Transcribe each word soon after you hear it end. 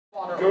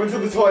Go into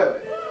the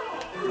toilet.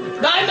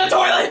 Not in the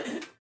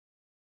toilet!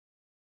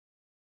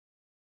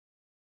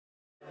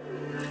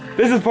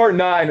 This is part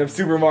 9 of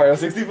Super Mario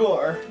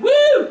 64.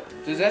 Woo!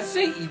 Does that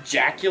say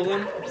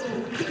ejaculum?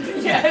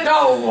 Yeah,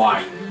 no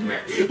one.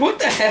 What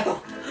the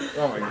hell?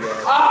 Oh my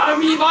god. Ah,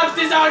 mi want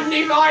is on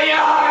the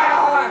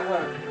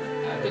fire!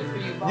 Good for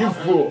you, Bob. You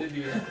fool.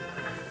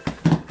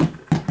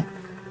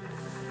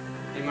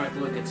 He might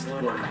look at slow.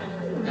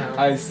 No.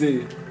 I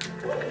see.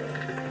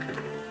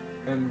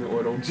 And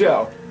little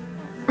Joe.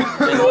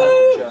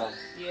 Yeah,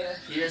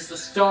 here's the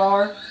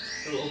star.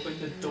 It'll open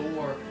the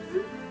door.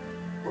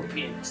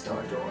 Open the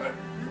star door.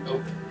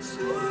 Open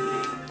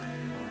slowly.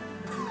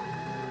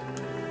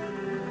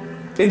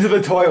 Into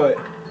the toilet.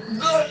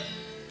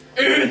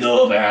 In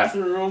the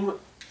bathroom.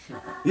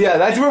 Yeah,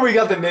 that's where we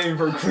got the name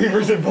for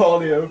Creepers and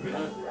Polio.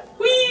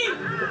 Whee!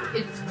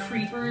 It's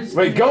creepers.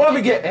 Wait, go up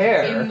and get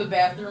air. In the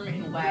bathroom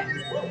in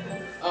Latin.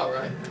 Oh,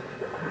 right.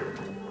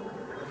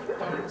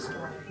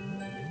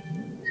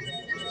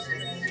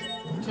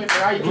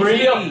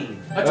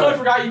 I totally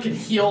forgot you can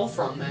heal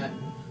from that.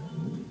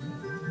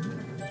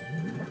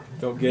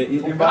 Don't get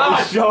eaten by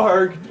the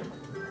shark.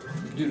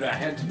 Dude, I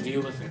had to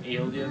deal with an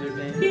eel the other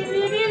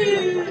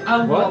day. I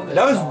love What? this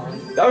That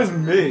song. was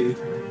me.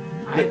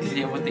 I had to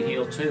deal with the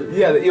eel too.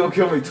 Yeah, the eel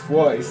killed me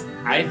twice.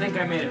 I think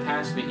I made it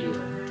past the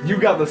eel. You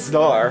got the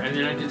star. And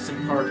then I did some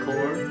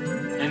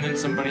parkour. And then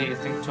somebody, I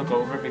think, took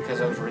over because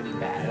I was really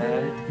bad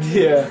at it.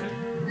 Yeah.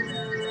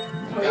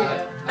 Oh,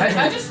 God.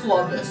 I just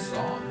love this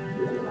song.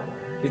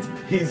 It's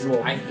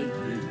peaceful. I hate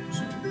blues.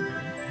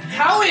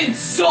 How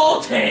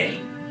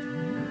insulting!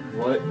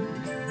 What?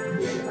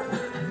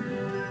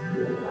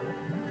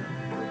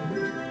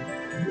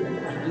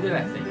 Look at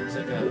that thing. It's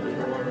like a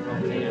underwater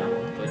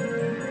volcano, but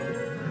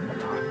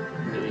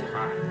not really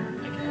hot,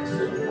 I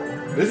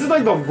guess. This is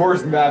like the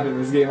worst map in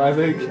this game, I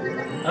think.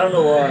 I don't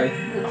know why.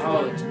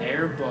 Oh, it's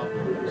air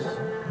bubbles.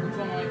 Which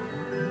one, like,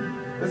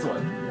 This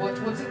one.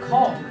 what's it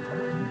called?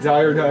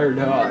 Dire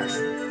Docks.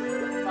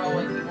 How,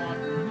 like, you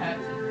want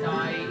pets to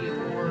die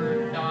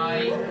or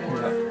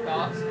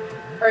dogs?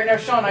 Alright, now,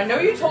 Sean, I know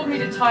you told me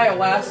to tie a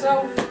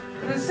lasso,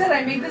 but instead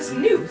I made this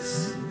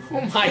noose.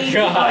 Oh my A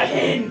god!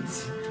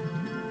 hint!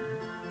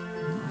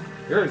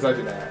 You're such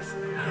an ass.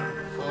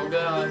 Oh,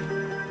 God.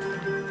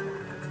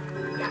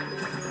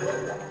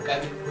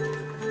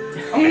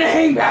 I'm gonna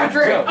hang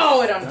Patrick! Go.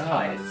 Oh, it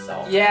untied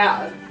itself.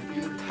 Yeah,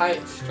 you tie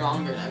it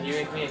stronger than You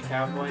make me a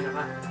cowboy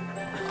now.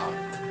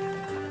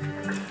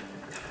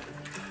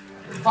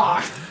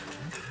 Fuck.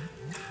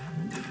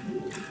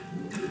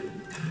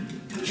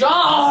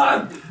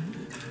 John!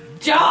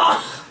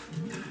 John!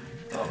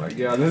 Oh my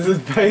god, this is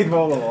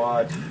painful to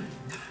watch.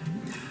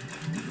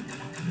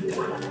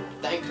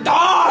 Thank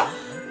God!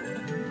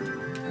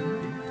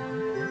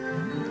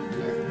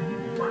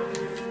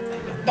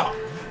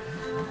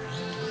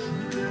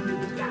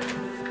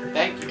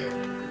 Thank you.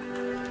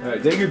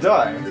 Alright, take your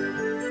time.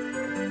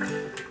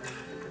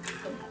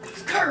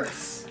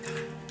 Curse!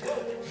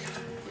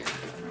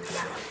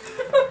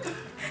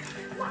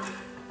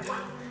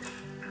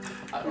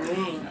 I don't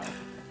really know.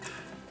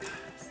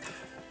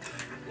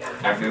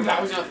 I feel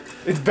that was a...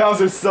 It's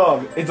Bowser's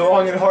sub. It's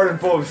long and hard and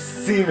full of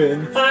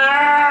semen. And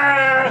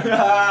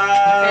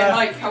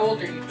like, how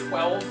old are you?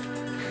 12?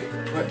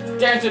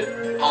 Dance it.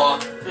 Oh,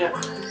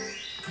 yeah.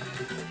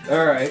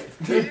 Alright.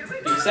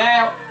 Peace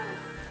out.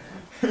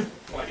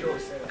 Why do you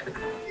always say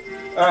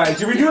that? Alright,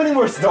 should we do any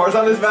more stars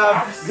on this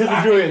map? Because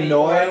it's really I'll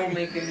annoying.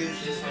 make a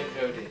news just like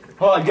Joe did.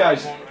 Hold on,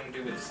 guys. I won't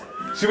undo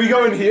it. Should we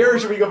go in here or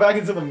should we go back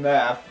into the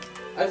map?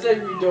 I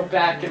said we go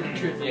back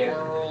into the Yeah.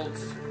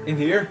 worlds. In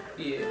here?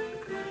 Yeah.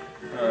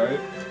 Alright.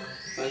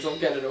 Might as well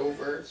get it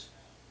over.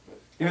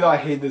 Even though I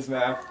hate this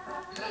map.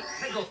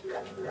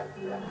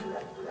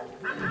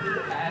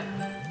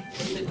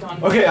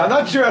 Okay, I'm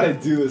not sure how to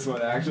do this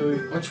one actually.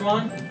 Which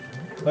one?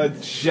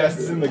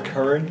 Chests in the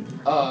current.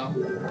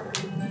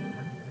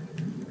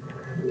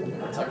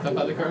 Sucked up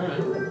by the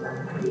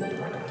current.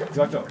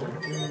 Do I have to open?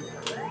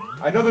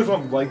 I know there's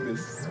one like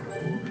this.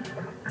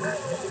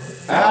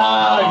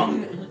 Ah!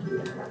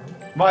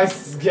 My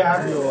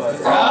scapula.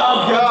 Oh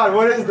god,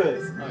 what is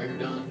this? Oh, you're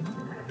done.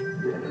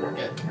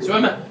 Okay.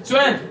 Swim it!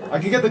 Swim! I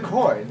can get the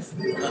coins.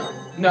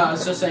 No,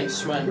 it's just saying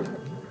swim.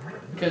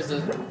 Because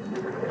the...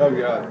 Oh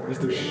god,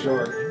 Mr.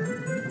 Shark.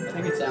 I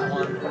think it's that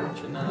one.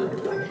 Should not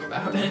think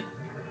about it.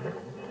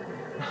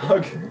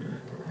 Okay.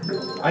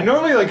 I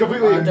normally like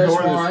completely There's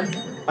ignore one. this.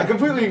 I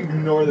completely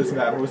ignore this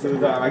map most of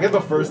the time. I get the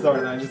first star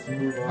and then I just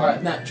move on.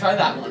 Alright, now try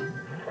that one.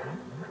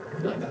 I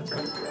feel like that's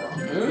going to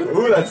be wrong.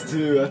 Ooh, that's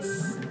 2.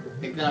 That's...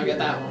 Now get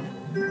that one.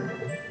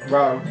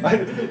 Wow.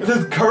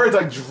 This current's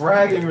like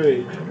dragging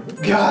me.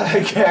 God,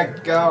 I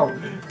can't go.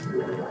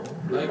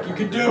 Like, you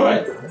can do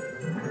it!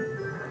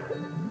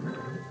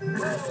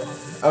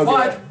 Okay.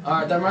 What?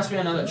 Alright, there must be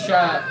another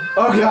chat.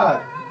 Oh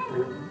god.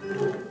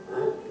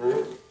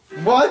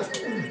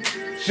 What?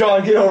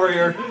 Sean, get over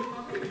here.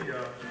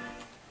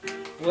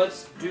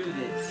 Let's do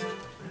this.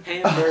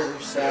 Hamburger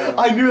salad.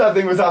 I knew that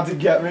thing was out to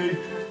get me.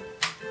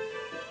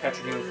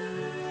 Patrick,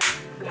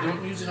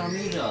 don't use it on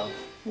me though.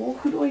 Well,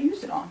 who do I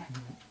use it on?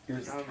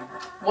 Yours.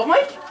 What,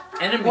 Mike?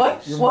 Enemies.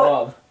 What? Your What?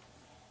 mom.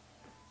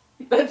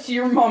 That's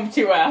your mom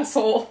too,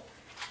 asshole.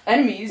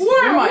 Enemies.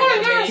 What? You're my What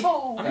an enemy.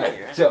 asshole! I'm not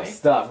your Joe, enemy.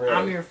 stop, really.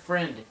 I'm your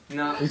friend.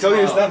 No. We told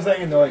you to stop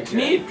saying annoying shit.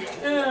 Me?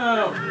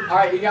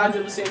 Alright, you gotta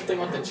do the same thing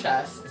with the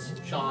chests,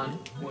 Sean.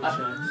 What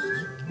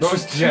chest?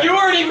 Those checks. You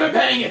weren't even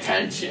paying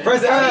attention!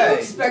 Press How do you A!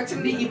 expect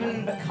him to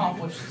even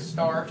accomplish the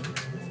star?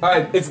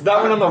 Alright, it's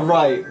that one on the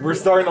right. We're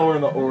starting over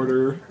in the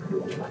order.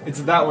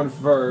 It's that one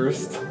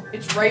first.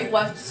 It's right,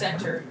 left,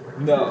 center.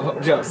 No,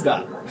 Joe,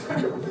 stop.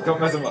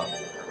 Don't mess him up.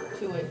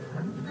 To it.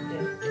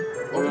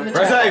 Open the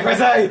Press chest. A, press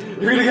A!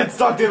 You're gonna get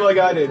sucked in like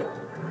I did.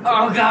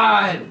 Oh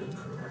God!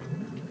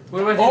 What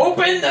do I do?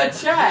 Open the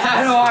chest!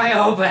 How do I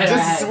open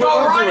Just it? swim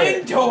Go run into it.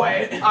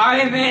 into it!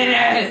 I'm in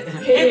it!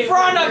 In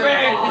front of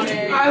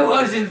it! I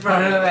was in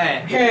front of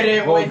it! Hit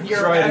it Well, with your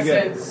try it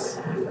again. essence.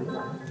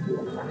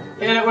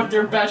 Hit it with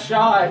your best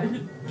shot.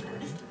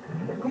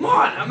 Come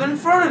on, I'm in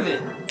front of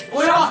it!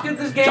 Well, Let's get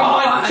this game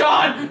John! on!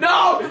 John!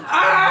 No!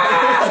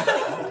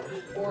 Ah!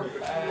 Or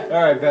bad.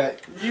 Alright,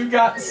 bet. You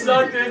got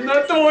sucked in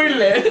the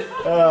toilet!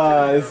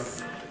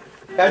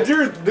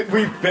 After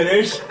we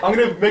finish, I'm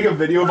gonna make a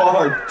video of all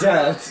our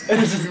deaths,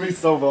 and it's just gonna be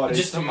so funny.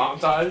 Just a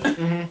montage.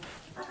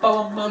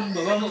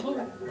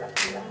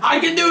 I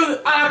can do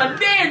it! I'm a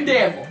damn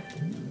devil!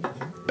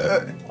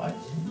 What?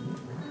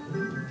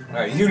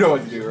 Alright, you know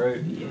what to do,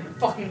 right?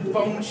 Fucking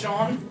phone,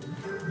 Sean.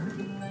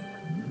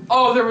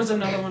 Oh, there was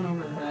another one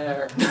over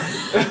there.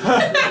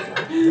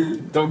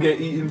 Don't get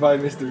eaten by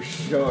Mr.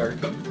 Shark.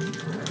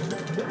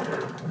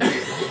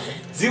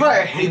 See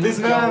why I hate this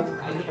map?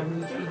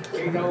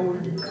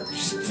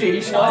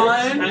 Station.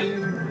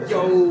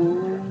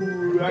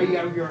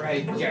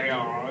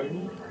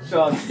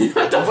 Sean,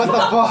 what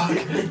the fuck?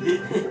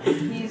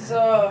 He's,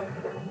 I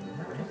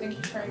think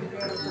he's trying to do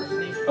an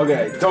impersonation.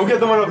 Okay, don't get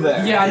the one up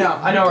there. Yeah,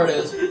 I know where it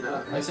is.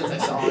 Like since I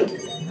saw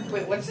it.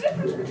 Wait, what's the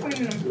difference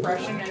between an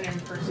impression and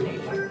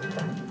impersonation?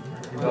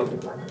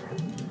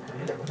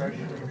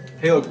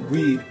 Hey, look,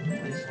 weed.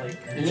 It's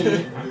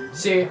like...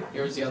 See,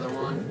 here's the other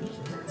one.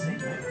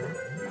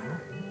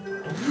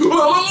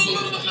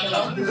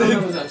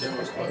 That was actually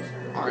almost close.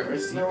 Alright,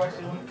 where's the Otherwise,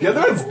 you don't- The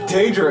other one's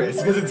dangerous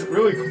because it's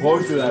really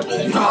close to that Oh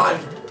thing. god!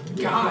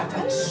 God,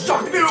 that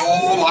sucked me!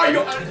 Oh my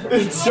god!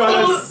 It's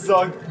trying to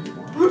suck.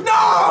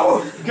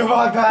 No! Come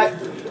on, Pat.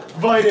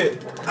 Bite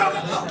it.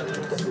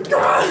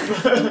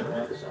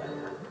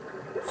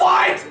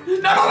 Fight!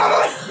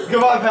 No!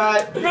 Come on,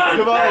 Pat.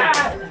 Come on.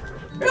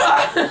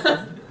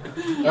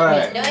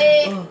 Alright.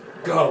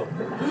 Go!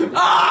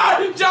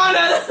 Ah!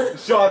 Jonathan!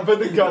 Sean, put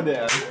the gun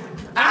down.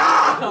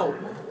 Ow!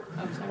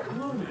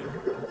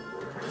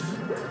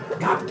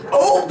 God,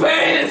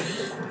 open!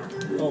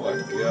 Oh my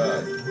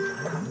god.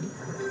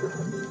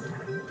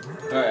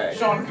 Alright.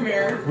 Sean, come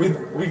here. We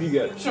can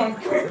get it. Sean,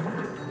 come here.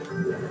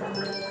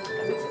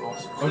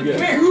 Come Okay.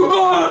 here.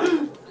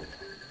 Ah!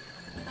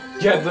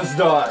 Get the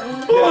star.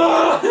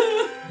 Ah! Yeah.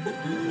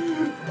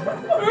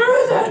 Where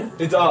is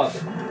it? It's up.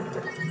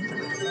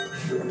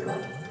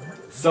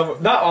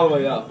 Not all the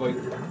way up, like,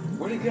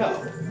 where'd it go?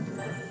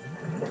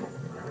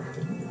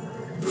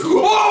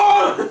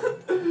 Oh!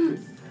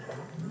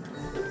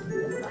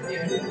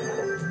 Yeah.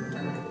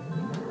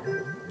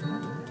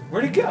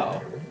 Where'd it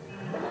go?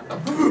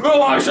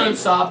 Oh, I shouldn't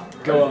stop.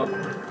 Go up.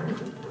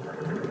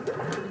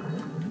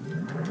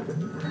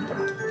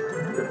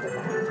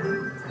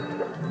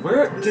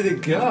 Where did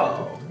it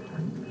go?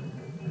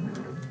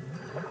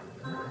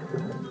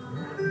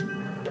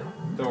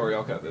 Don't worry,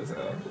 I'll cut this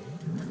out.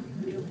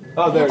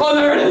 Oh, there. Oh,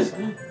 there it is.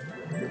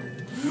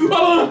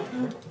 Oh,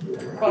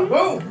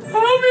 Whoa!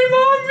 help me,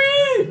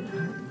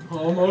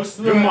 mommy!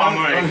 Almost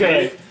there.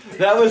 Okay,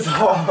 that was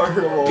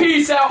horrible.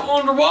 Peace out,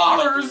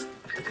 underwaters.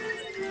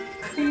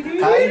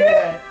 Hi,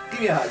 Dad. Give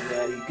me a hug,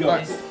 Daddy.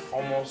 Go.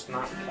 Almost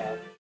not cat.